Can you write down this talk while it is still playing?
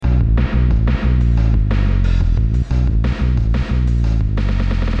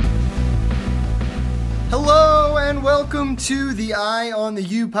Welcome to the Eye on the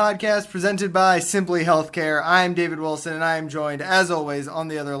U podcast presented by Simply Healthcare. I'm David Wilson, and I am joined, as always, on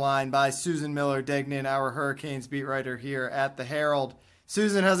the other line by Susan Miller-Degnan, our Hurricanes beat writer here at the Herald.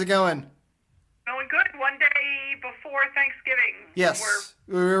 Susan, how's it going? Going good. One day before Thanksgiving. Yes,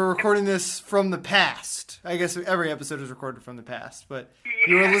 we're recording this from the past. I guess every episode is recorded from the past, but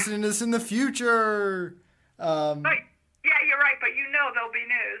you were listening to this in the future. Right. Yeah, you're right, but there'll be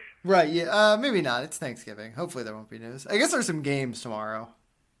news. Right, yeah, maybe not. It's Thanksgiving. Hopefully there won't be news. I guess there's some games tomorrow.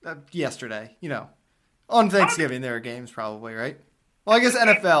 Yesterday, On Thanksgiving there are games probably, right? Well, I guess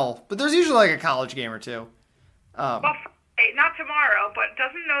NFL, but there's usually like a college game or two. Well, not tomorrow, but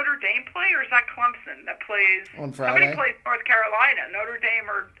doesn't Notre Dame play, or is that Clemson that plays? On Friday? Somebody plays North Carolina, Notre Dame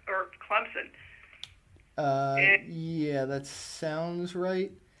or Clemson. Yeah, that sounds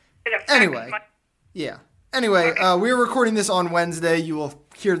right. Anyway. Anyway, we're recording this on Wednesday. You will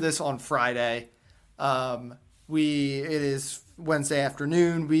hear this on Friday. It is Wednesday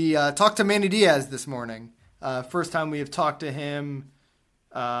afternoon. We talked to Manny Diaz this morning. First time we have talked to him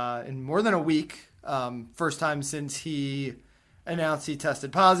in more than a week. First time since he announced he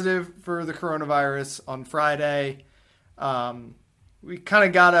tested positive for the coronavirus on Friday. We kind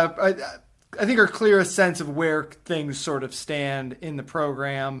of got I think, our clearest sense of where things sort of stand in the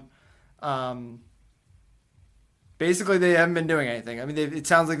program. Basically, they haven't been doing anything. I mean, it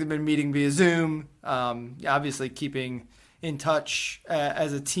sounds like they've been meeting via Zoom, obviously keeping in touch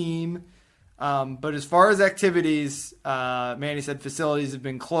as a team. But as far as activities, Manny said facilities have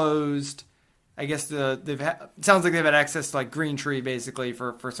been closed. I guess it sounds like they've had access to like Green Tree, basically,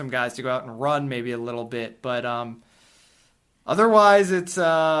 for some guys to go out and run maybe a little bit. But otherwise, it's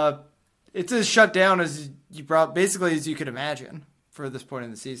as shut down as as you could imagine for this point in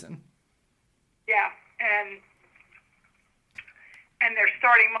the season. Yeah, and they're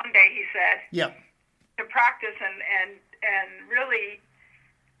starting Monday, he said. Yeah. To practice and really,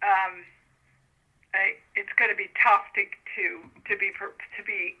 it's going to be tough to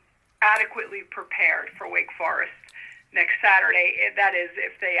be adequately prepared for Wake Forest next Saturday. That is,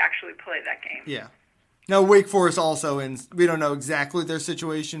 if they actually play that game. Yeah. Now, Wake Forest also we don't know exactly their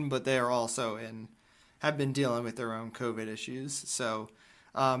situation, but they are also have been dealing with their own COVID issues. So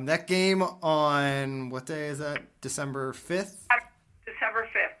that game on, what day is that? December 5th? December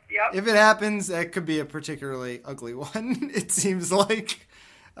 5th, yep. If it happens, that could be a particularly ugly one, it seems like.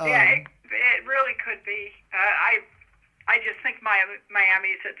 Yeah, it really could be. I just think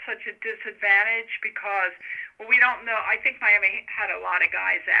Miami's at such a disadvantage because, we don't know. I think Miami had a lot of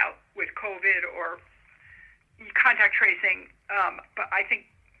guys out with COVID or contact tracing, but I think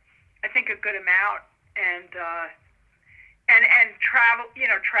a good amount, and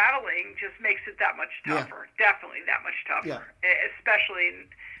traveling just makes it that much tougher. Yeah. Definitely that much tougher, especially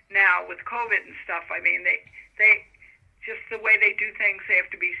now with COVID and stuff. I mean, they just the way they do things, they have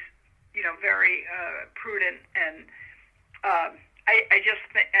to be, very prudent, and I just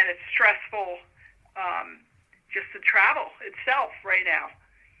think, and it's stressful, just the travel itself right now.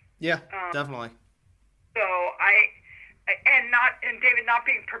 Yeah, definitely. So David not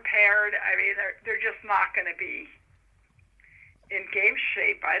being prepared. I mean, they're just not going to be in game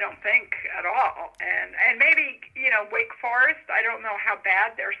shape, I don't think, at all. And maybe, Wake Forest, I don't know how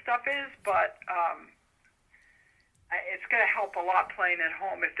bad their stuff is, but it's going to help a lot playing at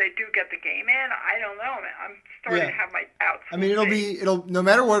home. If they do get the game in, I don't know. I'm starting to have my doubts. I mean, it'll no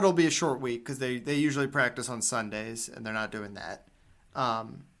matter what, it'll be a short week because they usually practice on Sundays, and they're not doing that.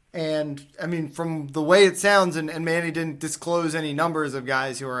 And, I mean, from the way it sounds, and Manny didn't disclose any numbers of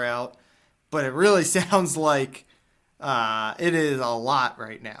guys who are out, but it really sounds like it is a lot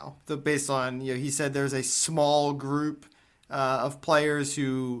right now. Based on, he said there's a small group of players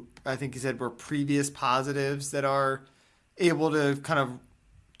who I think he said were previous positives that are able to kind of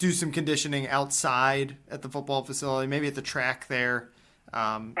do some conditioning outside at the football facility, maybe at the track there,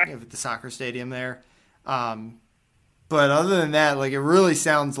 at the soccer stadium there. But other than that, like, it really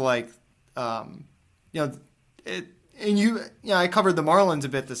sounds like, I covered the Marlins a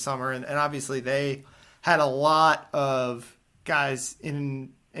bit this summer, and obviously they had a lot of guys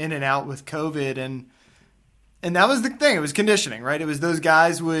in and out with COVID, and that was the thing. It was conditioning, right? It was those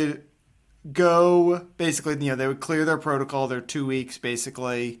guys would go, basically, they would clear their protocol, their 2 weeks,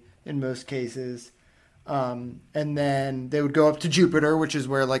 basically, in most cases. And then they would go up to Jupiter, which is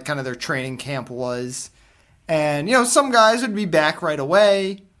where, like, kind of their training camp was. And, some guys would be back right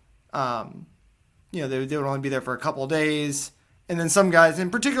away. They would only be there for a couple of days. And then some guys,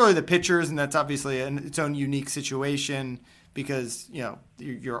 and particularly the pitchers, and that's obviously its own unique situation because, the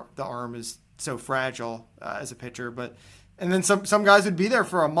arm is so fragile as a pitcher. But And then some guys would be there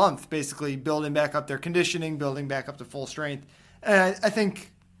for a month, basically building back up their conditioning, building back up to full strength. And I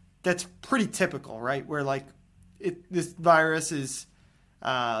think that's pretty typical, right? Where like this virus is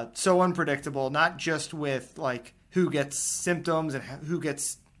so unpredictable, not just with like who gets symptoms and who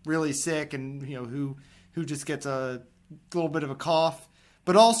gets really sick, and who just gets a little bit of a cough,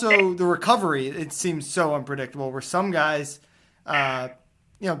 but also the recovery. It seems so unpredictable. Where some guys,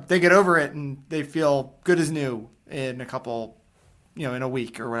 they get over it and they feel good as new in a couple, in a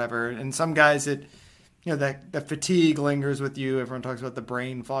week or whatever. And some guys, that fatigue lingers with you. Everyone talks about the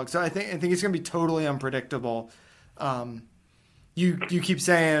brain fog. So I think it's going to be totally unpredictable. You keep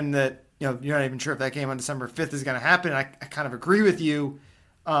saying that you're not even sure if that game on December 5th is going to happen. I kind of agree with you,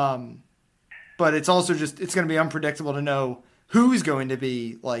 but it's also it's going to be unpredictable to know who's going to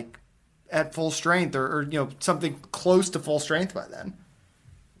be like at full strength or something close to full strength by then.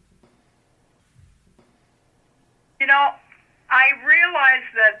 I realize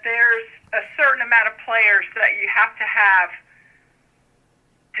that there's a certain amount of players that you have to have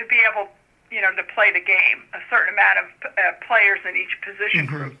to be able, to play the game. A certain amount of players in each position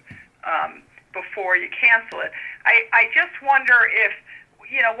group before you cancel it. I just wonder if,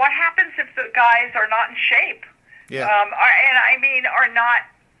 what happens if the guys are not in shape? Yeah. Are not,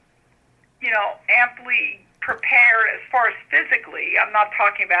 amply prepared as far as physically. I'm not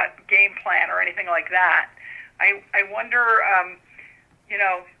talking about game plan or anything like that. I wonder,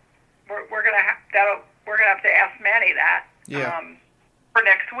 we're gonna have to ask Manny that for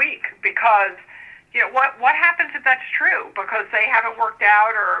next week, because what happens if that's true, because they haven't worked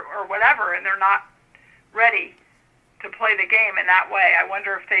out or whatever and they're not ready to play the game in that way. I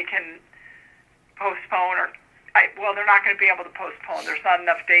wonder if they can postpone they're not going to be able to postpone. There's not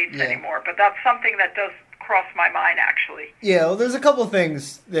enough dates anymore, but that's something that does cross my mind, actually. Yeah, well, there's a couple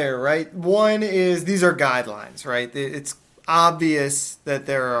things there, right? One is these are guidelines, right? It's obvious that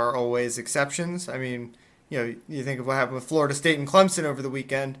there are always exceptions. I mean, you think of what happened with Florida State and Clemson over the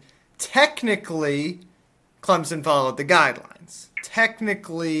weekend. Technically, Clemson followed the guidelines.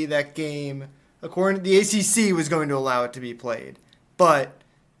 Technically, that game, according to the ACC, was going to allow it to be played. But,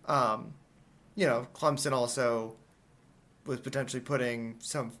 Clemson also was potentially putting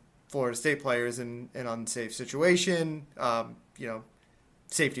some Florida State players in an unsafe situation,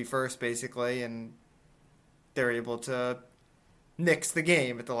 safety first, basically, and they're able to nix the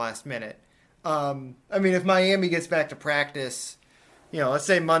game at the last minute. If Miami gets back to practice, let's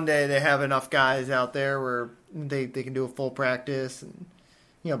say Monday they have enough guys out there where they can do a full practice, and,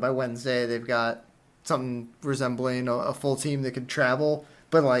 by Wednesday they've got something resembling a full team that could travel,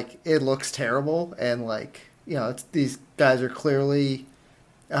 but, like, it looks terrible, and, like, these guys are clearly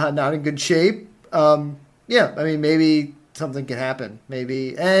not in good shape. Maybe something could happen.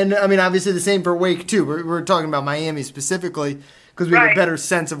 Maybe. And, obviously the same for Wake, too. We're talking about Miami specifically because we have a better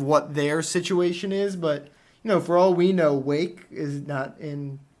sense of what their situation is. But, for all we know, Wake is not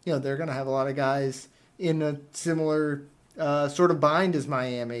in, they're going to have a lot of guys in a similar sort of bind as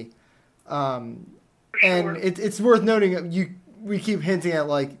Miami. And it's worth noting, we keep hinting at,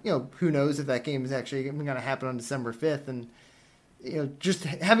 like, who knows if that game is actually going to happen on December 5th. And, just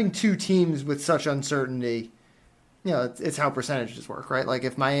having two teams with such uncertainty, it's how percentages work, right? Like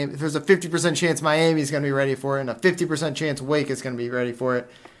if there's a 50% chance Miami's going to be ready for it and a 50% chance Wake is going to be ready for it,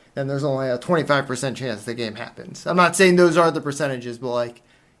 then there's only a 25% chance the game happens. I'm not saying those are the percentages, but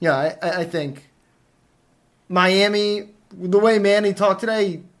I think Miami, the way Manny talked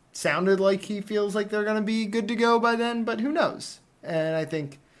today, sounded like he feels like they're going to be good to go by then, but who knows? And I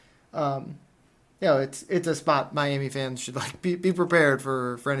think, it's a spot Miami fans should be prepared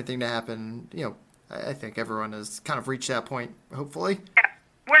for anything to happen. I think everyone has kind of reached that point, hopefully. Yeah,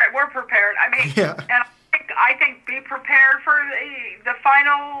 we're prepared. And I think be prepared for the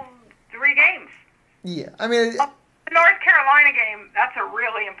final 3 games. Yeah, the North Carolina game, that's a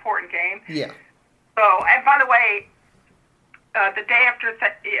really important game. Yeah. So, and by the way, the day after,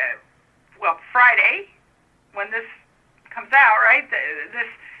 Friday, when this comes out, right?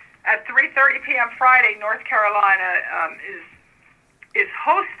 At 3:30 p.m. Friday, North Carolina is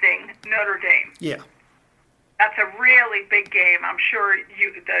hosting Notre Dame. Yeah. That's a really big game. I'm sure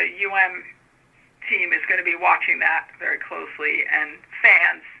the UM team is going to be watching that very closely, and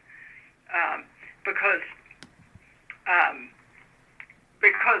fans, because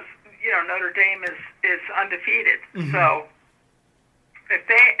Notre Dame is undefeated. Mm-hmm. So if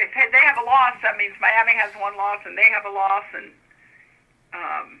they have a loss, that means Miami has one loss and they have a loss, and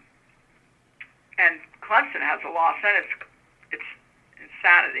Clemson has a loss, and it's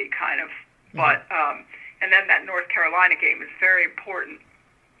insanity kind of. Mm-hmm. But and then that North Carolina game is very important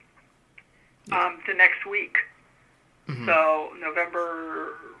the next week. So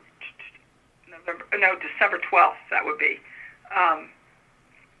December 12th, that would be.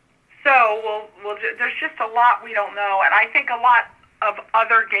 So there's just a lot we don't know, and I think a lot of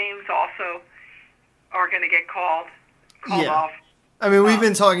other games also are going to get called off. I mean, we've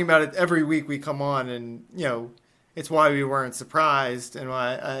been talking about it every week we come on, and it's why we weren't surprised, and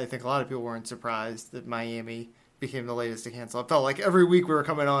why I think a lot of people weren't surprised that Miami became the latest to cancel. It felt like every week we were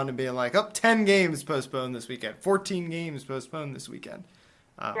coming on and being like, 10 games postponed this weekend, 14 games postponed this weekend.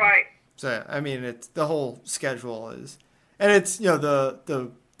 Right. So, I mean, it's the whole schedule is, and it's,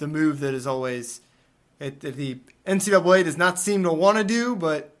 the move that is always, that the NCAA does not seem to want to do,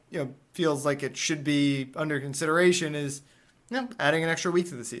 but, feels like it should be under consideration is, adding an extra week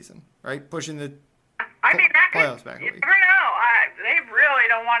to the season, right? Pushing the playoffs back a week. You never know. They really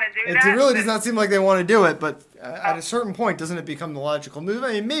don't want to do that. It really does not seem like they want to do it, but at a certain point, doesn't it become the logical move?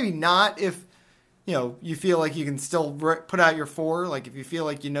 I mean, maybe not if, you feel like you can still put out your four. Like, if you feel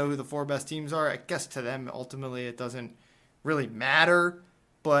like you know who the four best teams are, I guess to them, ultimately, it doesn't really matter.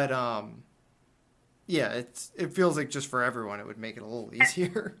 But, it feels like just for everyone, it would make it a little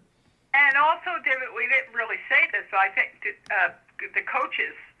easier. And also, David, we didn't really say this, but I think the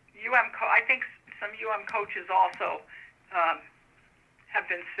coaches, I think some UM coaches also have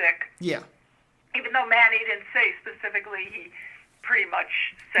been sick. Yeah. Even though Manny didn't say specifically, he pretty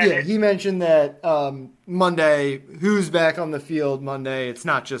much said it. Yeah, he mentioned that Monday, who's back on the field Monday, it's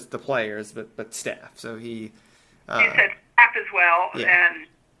not just the players, but staff. So he said staff as well, yeah. And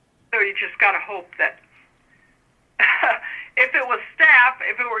so you just got to hope that if it was staff,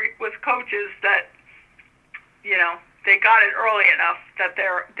 if it was coaches, that they got it early enough that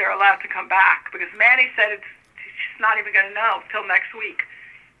they're allowed to come back. Because Manny said he's just not even going to know till next week.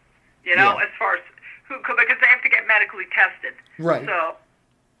 As far as because they have to get medically tested. Right. So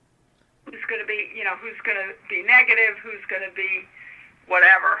who's going to be negative, who's going to be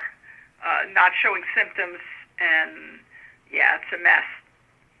whatever, not showing symptoms, and it's a mess.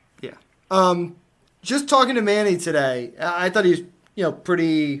 Yeah. Just talking to Manny today, I thought he was,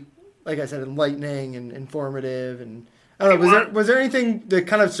 pretty, like I said, enlightening and informative. And I don't know, was there anything that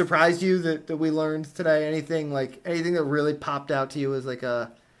kind of surprised you that we learned today? Anything that really popped out to you as like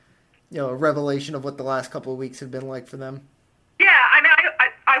a revelation of what the last couple of weeks have been like for them? Yeah, I mean,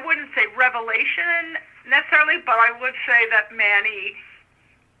 I wouldn't say revelation necessarily, but I would say that Manny,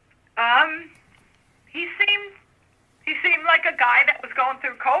 he seemed like a guy that was going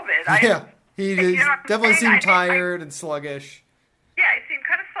through COVID. He definitely seemed tired and sluggish. Yeah, he seemed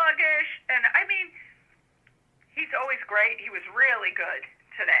kind of sluggish, and I mean, he's always great. He was really good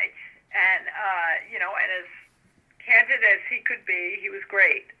today, and and as candid as he could be, he was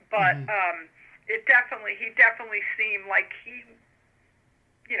great. But he definitely seemed like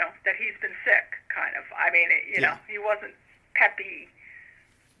that he's been sick, kind of. I mean, he wasn't peppy,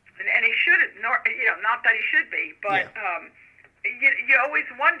 and he shouldn't. Not that he should be, but you always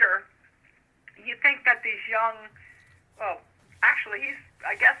wonder. You think that these young, actually he's,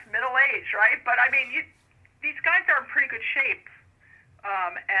 I guess, middle-aged, right? But I mean, these guys are in pretty good shape,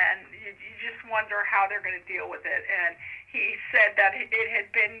 and you just wonder how they're going to deal with it. And he said that it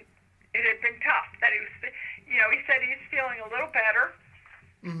had been tough. That he was, he said he's feeling a little better,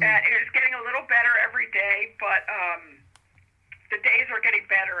 and he was getting a little better every day, but the days are getting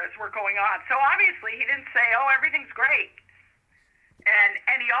better as we're going on. So obviously, he didn't say, everything's great,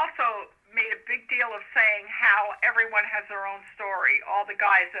 and he also made a big deal of saying how everyone has their own story. All the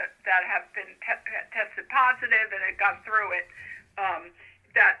guys that have been tested positive and have gone through it,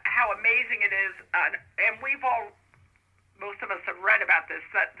 that how amazing it is. And most of us have read about this,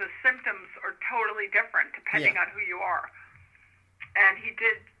 that the symptoms are totally different depending on who you are. And he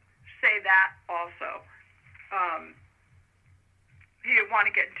did say that also. He didn't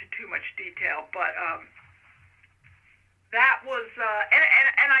want to get into too much detail, but that was,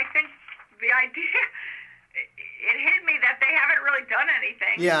 and I think the idea, it hit me that they haven't really done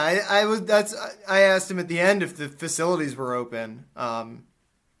anything. Yeah, I asked him at the end if the facilities were open, and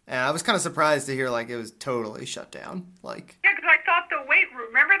I was kind of surprised to hear it was totally shut down. Yeah, because I thought the weight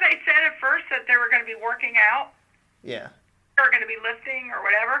room. Remember they said at first that they were going to be working out. Yeah. They were going to be lifting or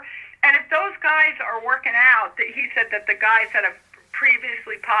whatever, and if those guys are working out, he said that the guys that have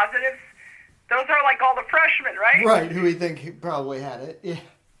previously positives, those are like all the freshmen, right? Right, who we think probably had it. Yeah.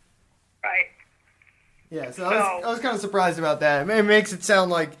 Right. Yeah, so I was kind of surprised about that. It makes it sound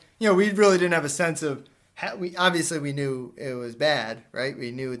like, we really didn't have a sense of how we knew it was bad, right?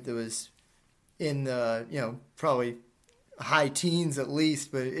 We knew it was in the, probably high teens at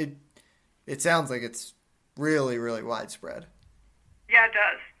least, but it sounds like it's really, really widespread. Yeah, it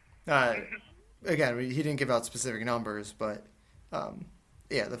does. again, he didn't give out specific numbers, but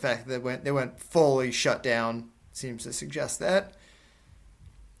yeah, the fact that they went fully shut down seems to suggest that.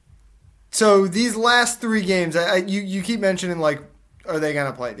 So these last 3 games, you keep mentioning, like, are they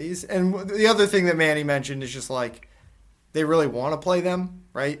going to play these? And the other thing that Manny mentioned is just, like, they really want to play them,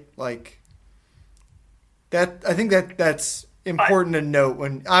 right? Like, that, I think that's important to note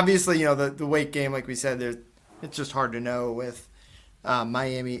when, obviously, you know, the Wake game, like we said, it's just hard to know with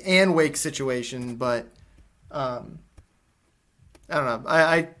Miami and Wake's situation, but I don't know.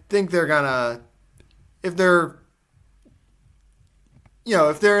 I think they're going to, if they're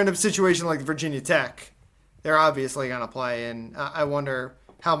in a situation like Virginia Tech, they're obviously going to play, and I wonder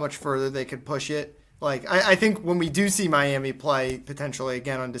how much further they could push it. Like, I think when we do see Miami play potentially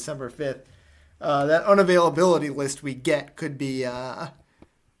again on December 5th, that unavailability list we get could be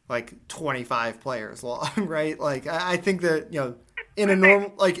like 25 players long, right? Like, I think that, you know, in a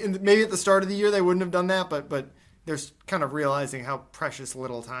normal, like, maybe at the start of the year they wouldn't have done that, but they're kind of realizing how precious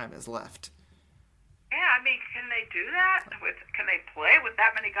little time is left. Yeah, I mean, can they do that? Can they play with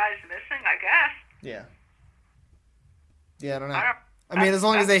that many guys missing? I guess. Yeah. Yeah, I don't know. I mean, as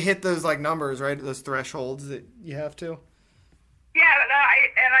long as they hit those, like, numbers, right? Those thresholds that you have to. Yeah,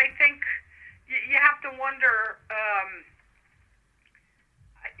 and I think you have to wonder,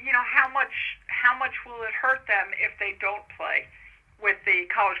 you know, how much will it hurt them if they don't play with the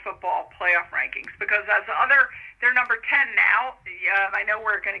college football playoff rankings? Because they're number 10 now. I know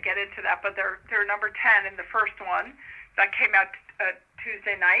we're going to get into that, but they're number 10 in the first one that came out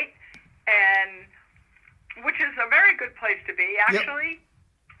Tuesday night, and which is a very good place to be, actually. Yep.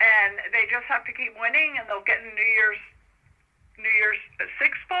 And they just have to keep winning, and they'll get in New Year's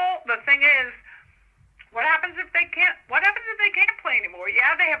Six Bowl. The thing is, what happens if they can't? What happens if they can't play anymore?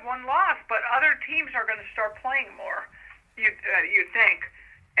 Yeah, they have one loss, but other teams are going to start playing more. You think,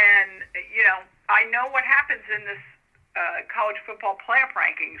 and you know, I know what happens in this college football playoff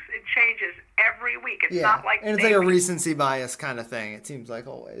rankings. It changes every week. It's not like, and it's like a recency bias kind of thing. It seems like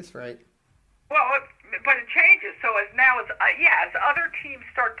always, right? Well, but it changes. So as other teams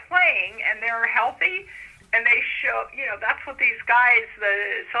start playing and they're healthy, and they show, you know, that's what these guys,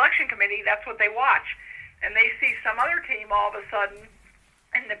 the selection committee, that's what they watch, and they see some other team all of a sudden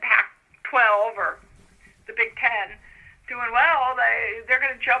in the Pac-12 or the Big Ten doing well, they're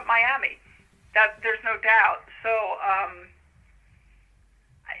going to jump Miami. That there's no doubt. So,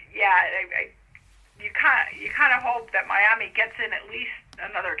 you kind of hope that Miami gets in at least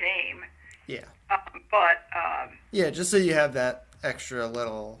another game. Yeah. Yeah, just so you have that extra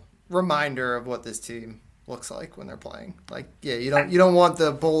little reminder of what this team looks like when they're playing. Like, yeah, you don't want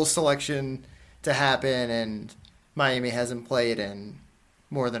the bowl selection to happen and Miami hasn't played in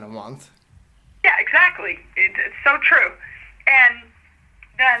more than a month. Yeah, exactly. It's so true. And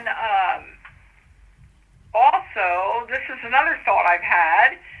then also, this is another thought I've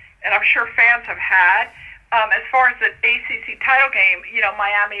had, and I'm sure fans have had, as far as the ACC title game, you know,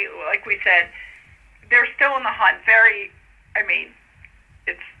 Miami, like we said, they're still in the hunt.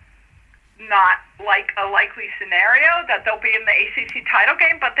 It's not like a likely scenario that they'll be in the ACC title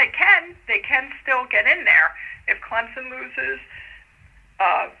game, but they can still get in there. If Clemson loses,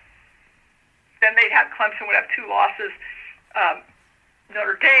 then Clemson would have 2 losses.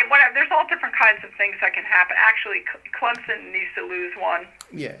 Notre Dame, whatever. There's all different kinds of things that can happen. Actually, Clemson needs to lose one.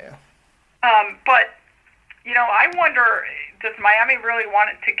 Yeah. But, you know, I wonder, does Miami really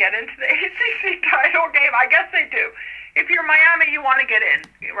want it to get into the ACC title game? I guess they do. If you're Miami, you want to get in,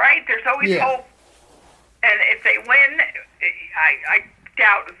 right? There's always hope. And if they win, I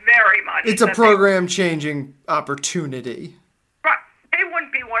doubt very much. It's a program-changing opportunity. Right. They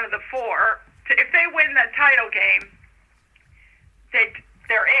wouldn't be one of the 4. If they win the title game,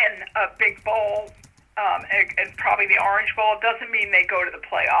 they're in a big bowl, and probably the Orange Bowl. It doesn't mean they go to the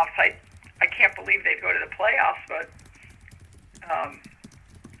playoffs. I can't believe they'd go to the playoffs, but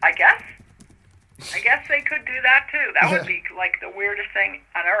I guess they could do that too. That would be like the weirdest thing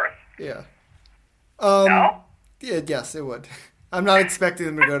on earth. Yeah. No? Yeah, yes, it would. I'm not expecting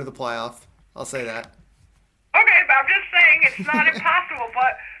them to go to the playoff. I'll say that. Okay, but I'm just saying it's not impossible.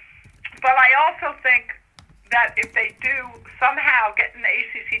 But I also think that if they do somehow get in the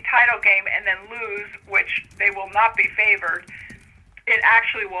ACC title game and then lose, which they will not be favored, it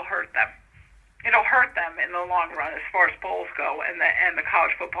actually will hurt them. It'll hurt them in the long run as far as bowls go and the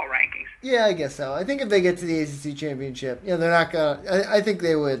college football rankings. Yeah, I guess so. I think if they get to the ACC championship, they're not gonna. I think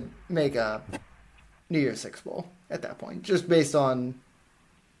they would make a New Year's Six Bowl at that point, just based on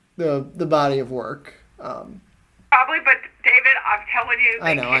the body of work. Probably, but David, I'm telling you,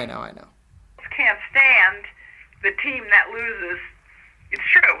 I know. Can't stand the team that loses. It's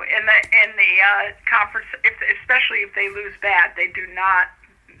true in the conference, especially if they lose bad. They do not.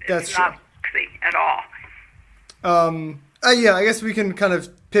 That's not sexy at all. Yeah, I guess we can kind of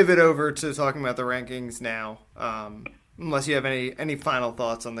pivot over to talking about the rankings now. Unless you have any final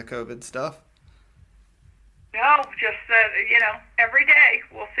thoughts on the COVID stuff. No, just every day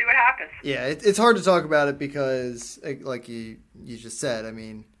we'll see what happens. Yeah, it's hard to talk about it because, like you just said, I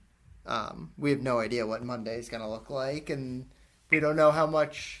mean, we have no idea what Monday is going to look like, and we don't know how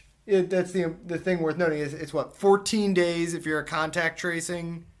much. That's the thing worth noting is it's 14 days if you're a contact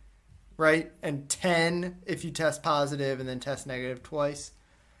tracing, right, and 10 if you test positive and then test negative twice.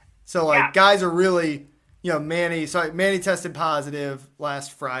 So guys are really, Manny tested positive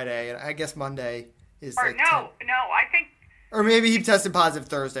last Friday, and I guess Monday is or no, I think, or maybe he tested positive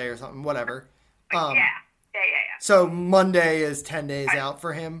Thursday or something, whatever. Yeah. So Monday is 10 days out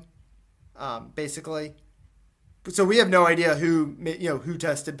for him, basically. So we have no idea who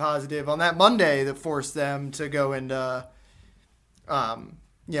tested positive on that Monday that forced them to go into,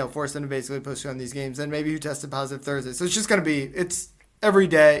 forced them to basically postpone these games. And maybe who tested positive Thursday. So it's just going to be, it's every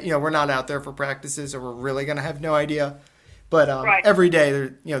day. We're not out there for practices, so we're really going to have no idea. But every day,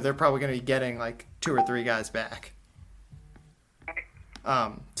 they're probably going to be getting like 2 or 3 guys back.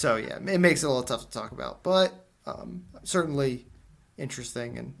 So yeah, it makes it a little tough to talk about, but certainly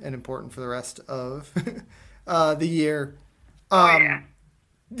interesting and important for the rest of the year.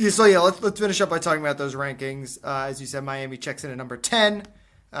 So yeah, let's finish up by talking about those rankings. As you said, Miami checks in at number 10,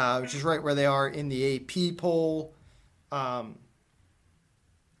 which is right where they are in the AP poll. Kind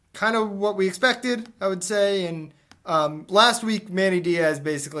of what we expected, I would say. And last week, Manny Diaz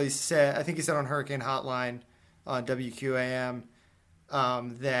basically said, I think he said on Hurricane Hotline on WQAM,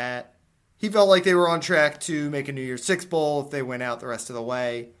 that he felt like they were on track to make a New Year's Six bowl if they went out the rest of the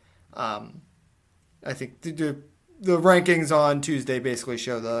way. I think the rankings on Tuesday basically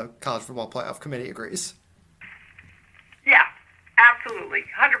show the College Football Playoff Committee agrees. Yeah, absolutely,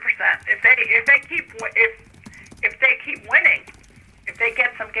 100%. If they keep winning, if they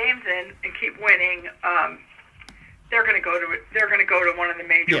get some games in and keep winning, they're going to go to it. They're going to go to one of the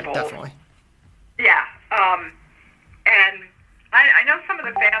major bowls. Definitely. Yeah, and I know some of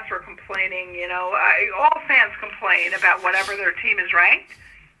the fans were complaining. All fans complain about whatever their team is ranked.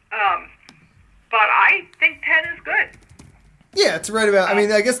 But I think 10 is good. Yeah, it's right about. I mean,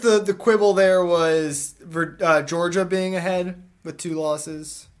 I guess the quibble there was Georgia being ahead with 2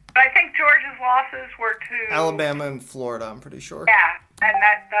 losses. I think Georgia's losses were to Alabama and Florida, I'm pretty sure. Yeah, and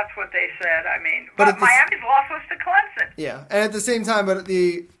that's what they said. I mean, but Miami's loss was to Clemson. Yeah, and at the same time, but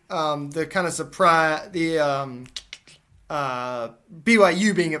the kind of surprise, BYU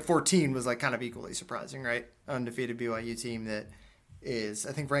being at 14 was like kind of equally surprising, right? Undefeated BYU team that is,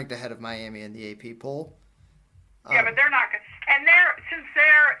 I think, ranked ahead of Miami in the AP poll. Yeah, but they're not good. And since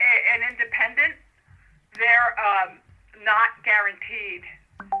they're an independent, they're not guaranteed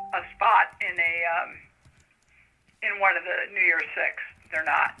a spot in one of the New Year's Six. They're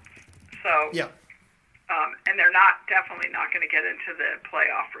not. So yeah. And they're definitely not going to get into the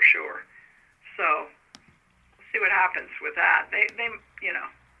playoff for sure. So we'll see what happens with that. It's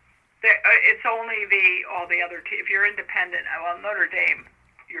only all the other teams. If you're independent, Notre Dame,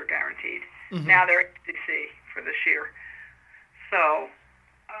 you're guaranteed. Mm-hmm. Now they're ACC for this year. So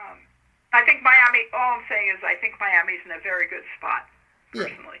I think Miami. All I'm saying is I think Miami's in a very good spot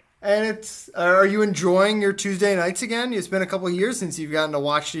personally. Yeah. And are you enjoying your Tuesday nights again? It's been a couple of years since you've gotten to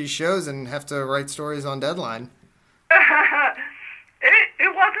watch these shows and have to write stories on deadline.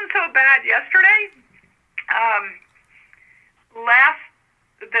 It wasn't so bad yesterday.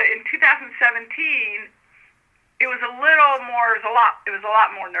 In 2017, it was a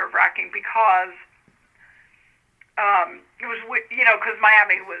lot more nerve-wracking because it was, because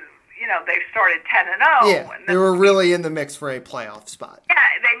Miami was, they started 10-0. Yeah, they were really in the mix for a playoff spot. Yeah,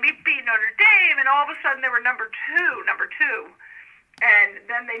 they beat Notre Dame, and all of a sudden they were number two. And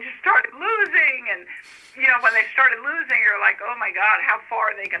then they just started losing, and, when they started losing, you're like, oh my God, how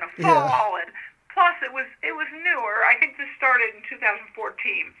far are they going to fall? Yeah. And plus, it was newer. I think this started in 2014,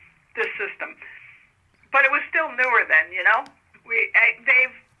 this system. But it was still newer then,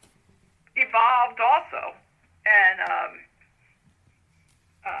 They've evolved also. And,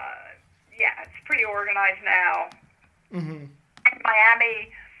 it's pretty organized now. Mm-hmm.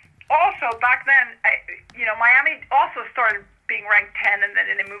 Miami also, back then, Miami also started being ranked 10, and then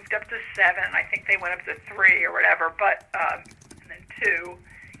they moved up to 7. I think they went up to 3 or whatever, but and then 2,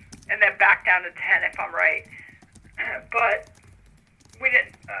 and then back down to 10 if I'm right. But we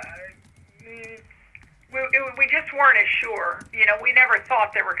didn't. We just weren't as sure. We never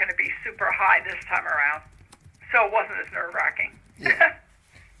thought they were going to be super high this time around, so it wasn't as nerve-wracking. Yeah.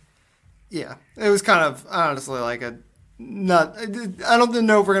 Yeah, it was kind of honestly like a not. I don't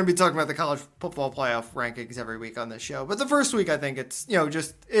know if we're going to be talking about the college football playoff rankings every week on this show, but the first week I think it's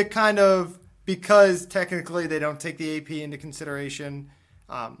just it kind of because technically they don't take the AP into consideration.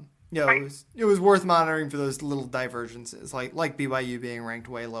 Right. It was worth monitoring for those little divergences, like BYU being ranked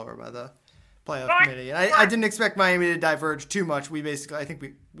way lower by the playoff committee. And I didn't expect Miami to diverge too much. I think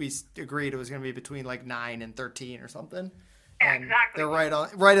we agreed it was going to be between like 9 and 13 or something. Yeah, And exactly. they're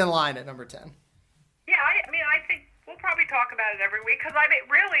right in line at number 10. Yeah, I mean, I think we'll probably talk about it every week because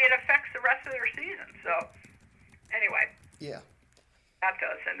really it affects the rest of their season. So anyway, Yeah. that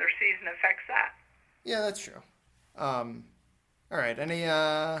does, and their season affects that. Yeah, that's true. All right.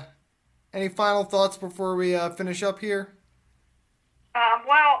 Any final thoughts before we finish up here?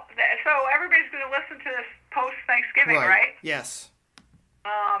 So everybody's going to listen to this post Thanksgiving, right? Yes.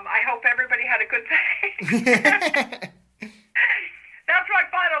 I hope everybody had a good day. That's my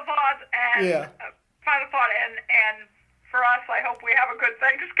final thought, and and for us, I hope we have a good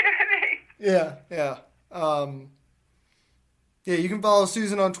Thanksgiving. Yeah. Yeah, you can follow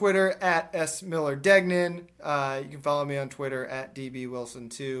Susan on Twitter at @smillerdegnan. You can follow me on Twitter at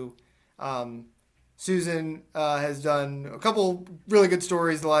dbwilson2. Susan has done a couple really good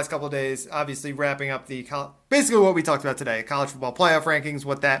stories the last couple of days, obviously wrapping up basically what we talked about today, college football playoff rankings,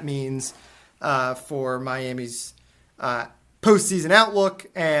 what that means for Miami's postseason outlook,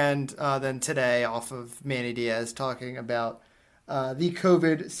 and then today off of Manny Diaz talking about the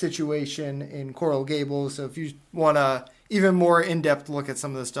COVID situation in Coral Gables. So if you want a even more in-depth look at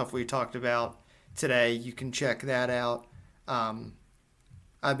some of the stuff we talked about today, you can check that out.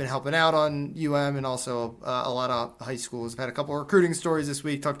 I've been helping out on UM and also a lot of high schools. I've had a couple of recruiting stories this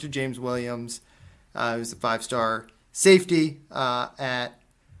week. Talked to James Williams, who's a 5-star safety at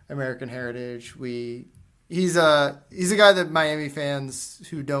American Heritage. He's a guy that Miami fans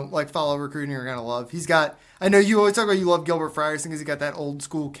who don't follow recruiting are gonna love. I know you always talk about you love Gilbert Frierson because he got that old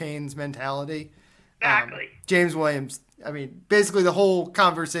school Canes mentality. Exactly. James Williams. I mean, basically the whole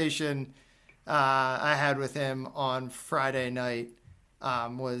conversation I had with him on Friday night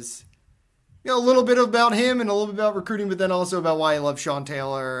was a little bit about him and a little bit about recruiting, but then also about why he loves Sean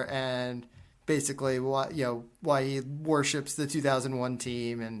Taylor and basically why he worships the 2001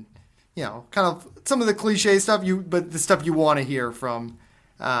 team and kind of some of the cliche stuff but the stuff you want to hear from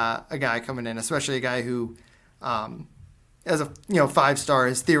a guy coming in, especially a guy who as a 5-star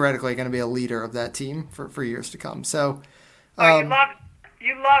is theoretically going to be a leader of that team for years to come. So you love it.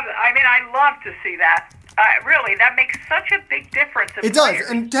 I mean, I love to see that. Really, that makes such a big difference. It does,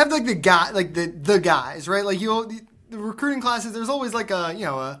 and to have the guy, the guys, right? Like the recruiting classes, there's always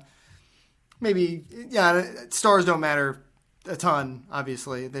stars don't matter a ton.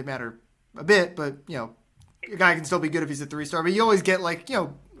 Obviously, they matter a bit, but a guy can still be good if he's a 3-star. But you always get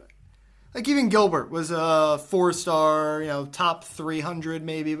even Gilbert was a 4-star, top 300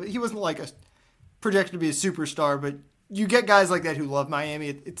 maybe, but he wasn't projected to be a superstar. But you get guys like that who love Miami.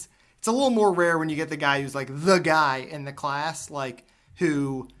 It's a little more rare when you get the guy who's the guy in the class,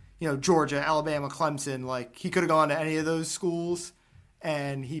 who, Georgia, Alabama, Clemson, he could have gone to any of those schools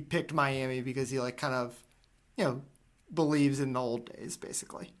and he picked Miami because he believes in the old days,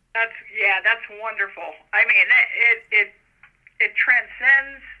 basically. That's wonderful. I mean, it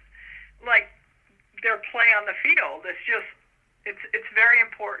transcends their play on the field. It's very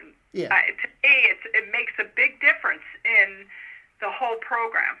important. Yeah. To me, it makes a big difference in the whole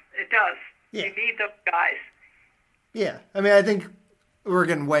program. It does. Yeah. You need those guys. Yeah. I mean, I think we're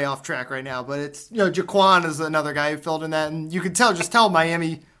getting way off track right now, but it's, Jaquan is another guy who filled in that, and you could tell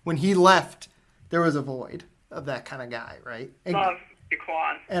Miami when he left, there was a void of that kind of guy, right? Love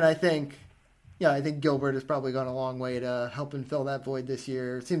Jaquan. And I think Gilbert has probably gone a long way to helping fill that void this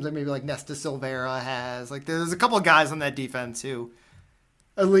year. It seems like maybe Nesta Silvera has. There's a couple of guys on that defense who,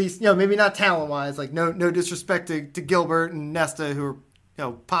 at least, maybe not talent-wise, no disrespect to Gilbert and Nesta, who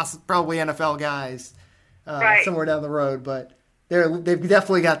are, probably NFL guys right. somewhere down the road, but they've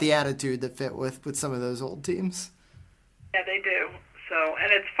definitely got the attitude that fit with some of those old teams. Yeah, they do. So,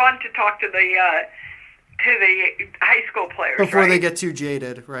 and it's fun to talk to the high school players before right? they get too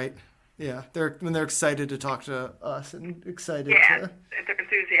jaded, right? Yeah, when they're excited to talk to us and excited to. Yeah, they're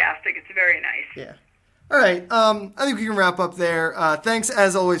enthusiastic. It's very nice. Yeah. All right, I think we can wrap up there. Thanks,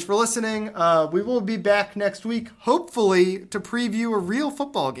 as always, for listening. We will be back next week, hopefully, to preview a real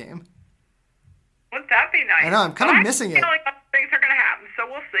football game. Wouldn't that be nice? I know, I'm kind of missing it. Things are going to happen, so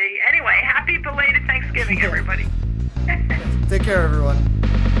we'll see. Anyway, happy belated Thanksgiving, everybody. Take care, everyone.